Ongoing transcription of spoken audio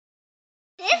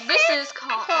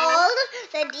called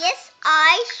the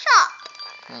DSI shop.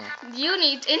 You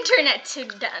need internet to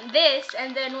do this,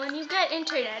 and then when you get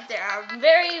internet, there are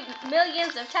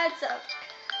millions of types of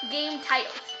game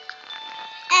titles.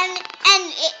 And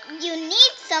you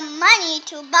need some money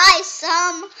to buy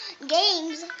some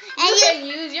games. And you can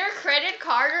use your credit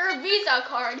card or a Visa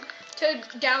card to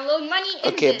download money.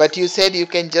 Okay, but you said you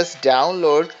can just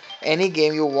download any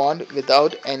game you want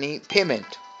without any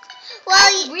payment.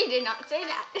 Well, we did not say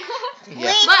that.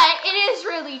 Yeah. But it is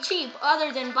really cheap,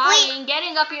 other than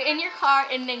getting up in your car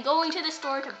and then going to the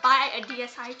store to buy a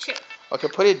DSI chip. Okay,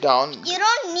 put it down. You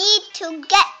don't need to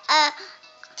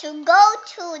go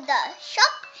to the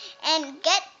shop and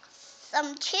get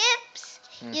some chips.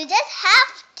 You just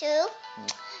have to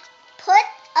put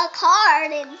a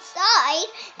card inside,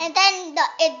 and then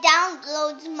it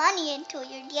downloads money into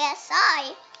your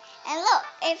DSI. And look,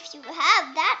 if you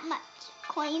have that much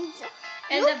coins.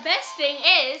 And the best thing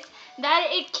is that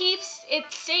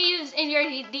it saves in your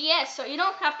DS, so you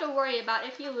don't have to worry about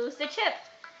if you lose the chip.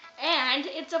 And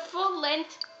it's a full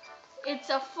length. It's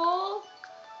a full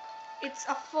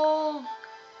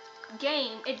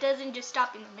game. It doesn't just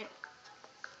stop in the middle.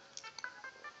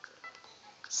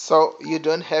 So you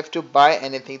don't have to buy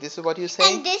anything. This is what you're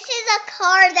saying? And this is a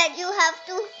card that you have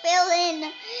to fill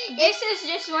in. This is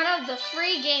just one of the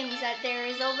free games that there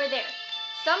is over there.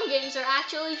 Some games are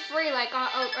actually free, like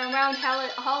around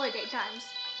holiday times.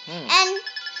 And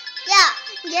yeah,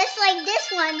 just like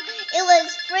this one, it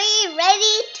was free,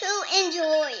 ready to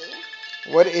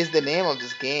enjoy. What is the name of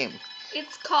this game?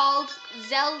 It's called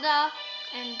Zelda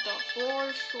and the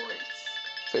Four Swords.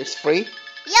 So it's free?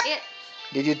 Yep.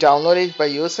 Did you download it by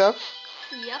yourself?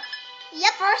 Yep.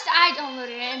 First I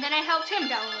downloaded it, and then I helped him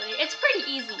download it. It's pretty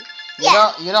easy.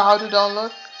 You know how to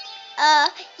download?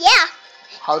 Yeah.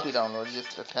 How to download?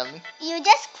 Just tell me. You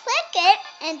just click it,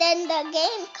 and then the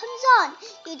game comes on.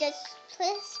 You just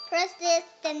press this,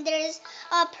 then there's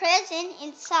a present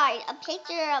inside, a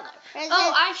picture of a present.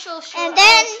 Oh, I shall show you. And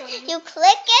then you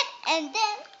click it, and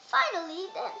then finally,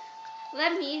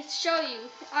 let me show you.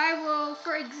 I will,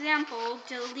 for example,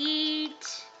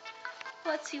 delete.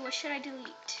 Let's see, what should I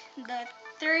delete? The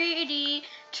 3D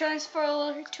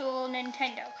transfer tool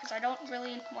Nintendo, because I don't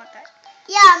really want that.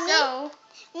 Yeah,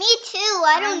 me too.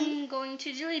 I'm going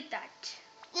to delete that.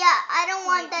 Yeah, I don't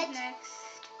want that. Next.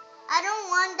 I don't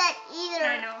want that either.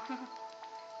 I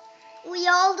know. We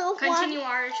all don't Continue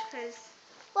ours, because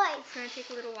why? It's going to take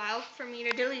a little while for me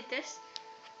to delete this.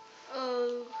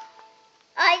 Oh.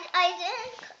 I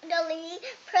didn't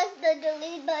press the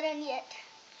delete button yet.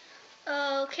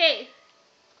 Okay.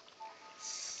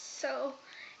 So,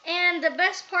 and the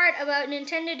best part about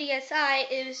Nintendo DSi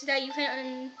is that you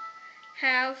can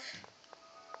have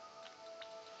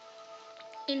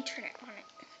internet on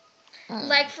it.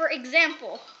 Like, for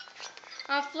example,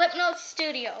 Flipnote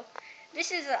Studio.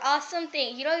 This is an awesome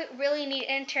thing. You don't really need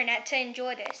internet to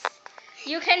enjoy this.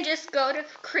 You can just go to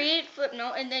create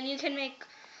Flipnote, and then you can make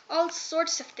all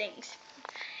sorts of things.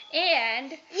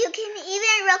 And you can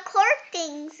even record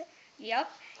things. Yep.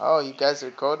 Oh, you guys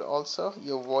record also?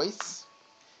 Your voice?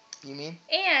 You mean?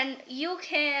 And you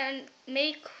can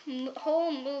make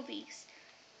whole movies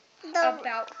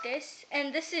about this.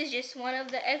 And this is just one of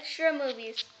the extra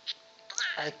movies.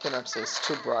 I cannot say, it's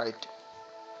too bright.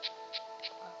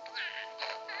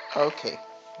 Okay.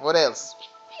 What else?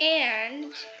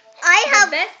 And the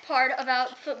best part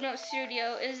about Flipnote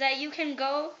Studio is that you can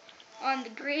go on the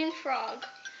green frog,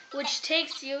 which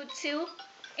takes you to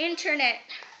internet.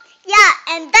 Yeah,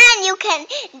 and then you can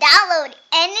download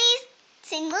any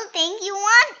single thing you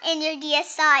want in your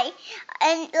DSi,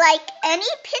 and like any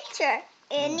picture,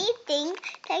 anything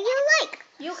that you like.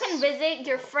 You can visit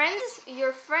your friends'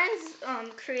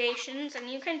 creations, and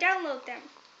you can download them.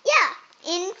 Yeah,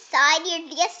 inside your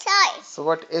DSi. So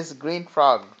what is green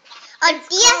frog? A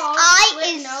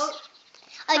DSi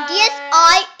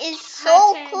is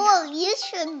so cool. You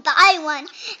should buy one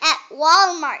at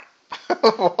Walmart.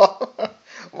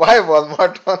 Why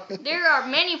Walmart one? There are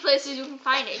many places you can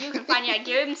find it. You can find it at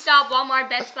GameStop, Walmart,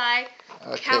 Best Buy,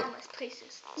 countless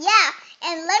places. Yeah,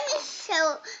 and let me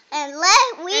show,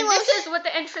 this is what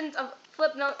the entrance of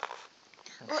Flipnote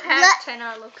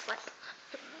antenna looks like.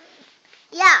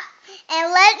 Yeah,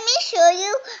 and let me show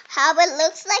you how it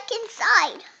looks like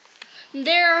inside.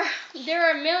 There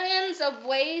are millions of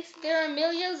ways. There are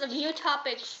millions of new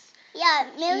topics. Yeah,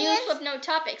 millions. New Flipnote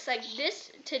topics like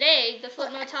this today. The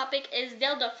Flipnote topic is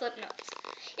Zelda Flipnotes.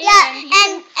 Yeah,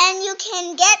 and you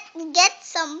can get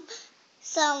some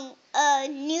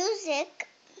music.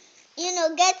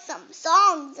 Get some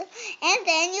songs, and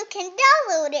then you can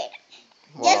download it.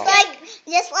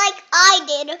 Just Wow. like I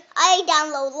did. I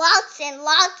download lots and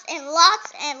lots and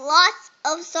lots and lots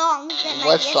of songs in my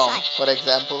What DSI. song, for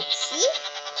example? See?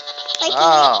 Like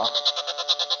Ah,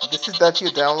 this is that you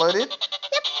downloaded.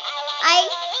 I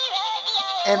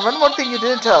And one more thing you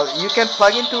didn't tell, you can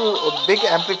plug into a big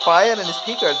amplifier and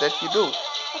speaker that you do.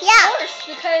 yeah. Of course,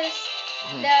 because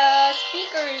the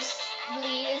speakers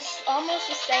bleed is almost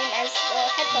the same as the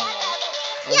headphone one.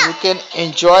 And Yeah. you can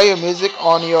enjoy your music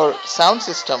on your sound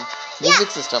system,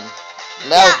 music system,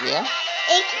 loud, yeah?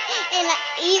 And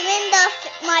even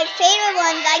my favorite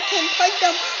ones, I can put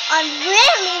them on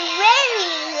really,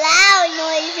 really loud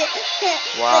noises.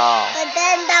 Wow. But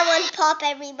then that would pop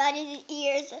everybody's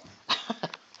ears.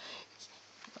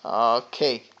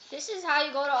 Okay. This is how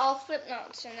you go to all flip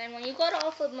notes, and then when you go to all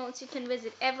flip notes, you can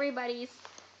visit everybody's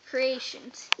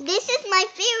creations. This is my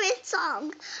favorite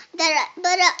song,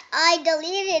 but I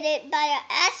deleted it by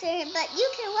accident. But you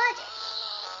can watch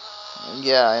it.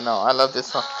 Yeah, I know. I love this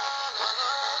song.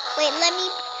 Wait, let me.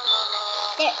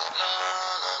 There.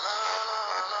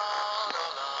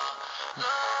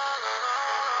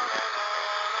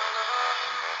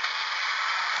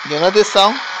 You know this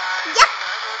song? Yep.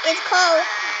 It's called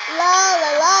La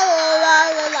La La La La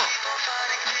La La.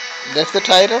 That's the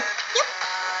title? Yep.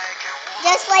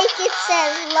 Just like it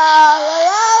says La La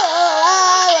La La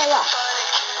La La La.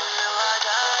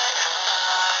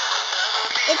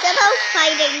 It's about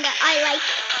fighting. I like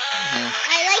it.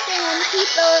 I like it when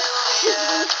people keep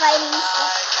me fighting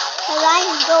stuff. Because I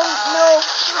don't know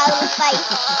how to fight.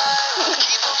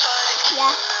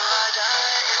 Yeah.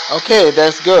 Okay,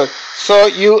 that's good. So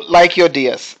you like your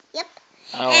DS? Yep.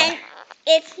 Oh. And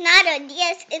it's not a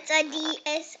DS, it's a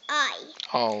DSI.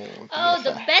 Oh, Oh,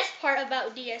 the DSI. best part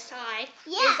about DSI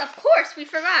Yeah. is, of course, we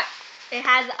forgot, it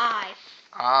has an eye.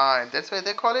 Ah, that's why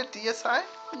they call it DSI?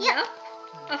 Yep.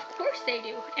 Of course they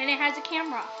do. And it has a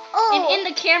camera. Oh. And in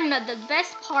the camera, the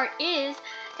best part is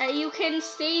that you can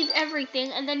save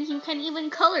everything, and then you can even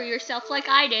color yourself like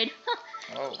I did.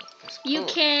 Oh, that's cool. You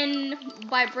can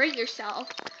vibrate yourself.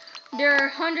 There are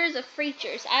hundreds of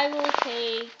features. I will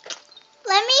take...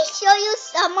 Let me show you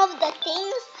some of the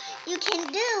things you can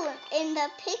do in the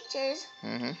pictures.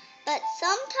 Mm-hmm. But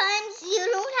sometimes you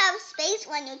don't have space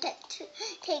when you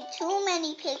take too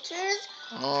many pictures.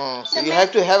 Oh, so The you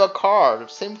have to have a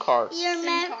card, SIM card. Your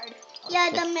SIM card. Yeah,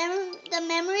 Okay. the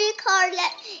memory card.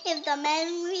 That if the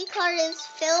memory card is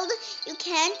filled, you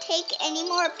can't take any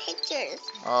more pictures.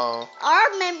 Oh,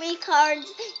 Our memory card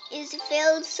is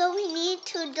filled, so we need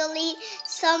to delete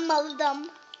some of them.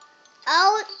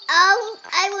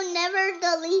 I will never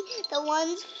delete the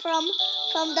ones from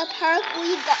the park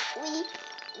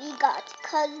we got,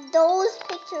 cause those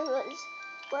pictures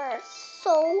were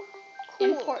so cool.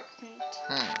 Important.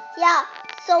 Yeah.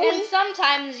 So And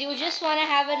sometimes you just want to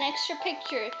have an extra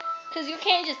picture, because you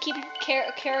can't just keep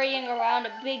carrying around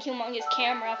a big, humongous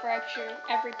camera for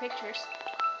every pictures.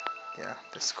 yeah,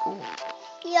 that's cool.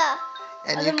 yeah.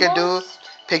 And The you can do most-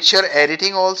 picture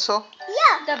editing also?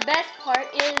 Yeah. The best part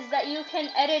is that you can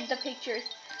edit the pictures,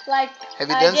 like Have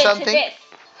you I done did something? to this.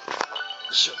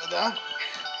 Show me that.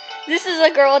 This is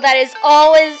a girl that is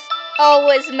always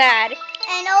mad.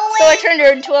 And always. So I turned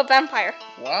her into a vampire.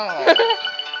 Wow. And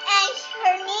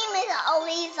her name is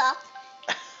Aliza.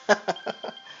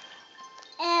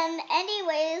 And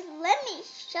anyways, let me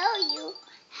show you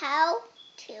how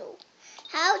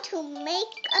to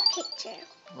make a picture.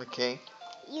 Okay.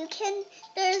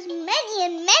 There's many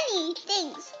and many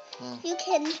things. You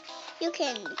can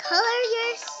color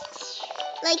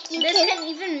This can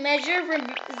even measure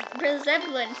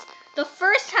resemblance. The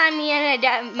first time me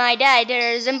and my dad did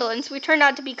a resemblance, we turned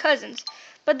out to be cousins.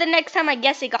 But the next time, I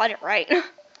guess he got it right.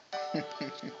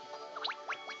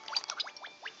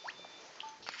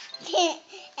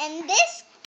 And this